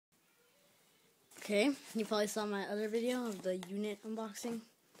Okay, you probably saw my other video of the unit unboxing.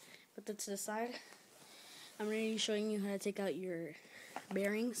 Put that to the side. I'm going to be showing you how to take out your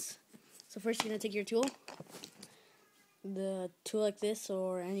bearings. So first you're going to take your tool. The tool like this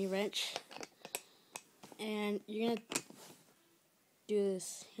or any wrench. And you're going to do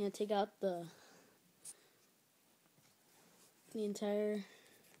this. You're going to take out the entire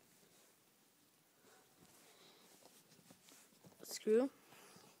screw.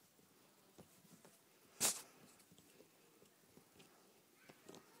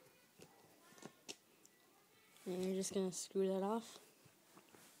 And you're just going to screw that off.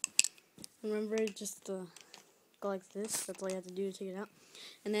 Remember, just go like this. That's all you have to do to take it out.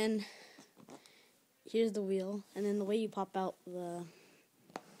 And then, here's the wheel. And then the way you pop out the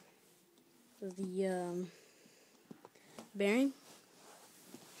bearing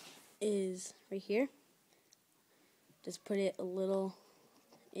is right here. Just put it a little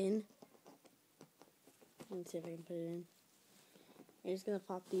in. Let's see if I can put it in. You're just going to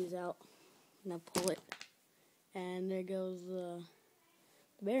pop these out. Now pull it. And there goes the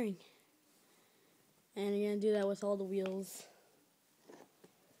bearing. And you're going to do that with all the wheels.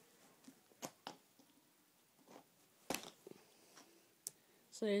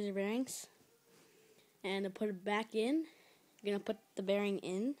 So there's your bearings. And to put it back in, you're going to put the bearing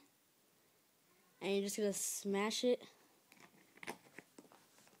in. And you're just going to smash it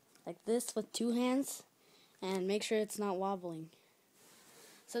like this with two hands. And make sure it's not wobbling.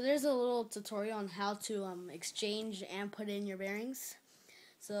 So there's a little tutorial on how to exchange and put in your bearings.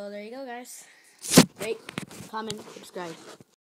 So there you go, guys. Rate, comment, subscribe.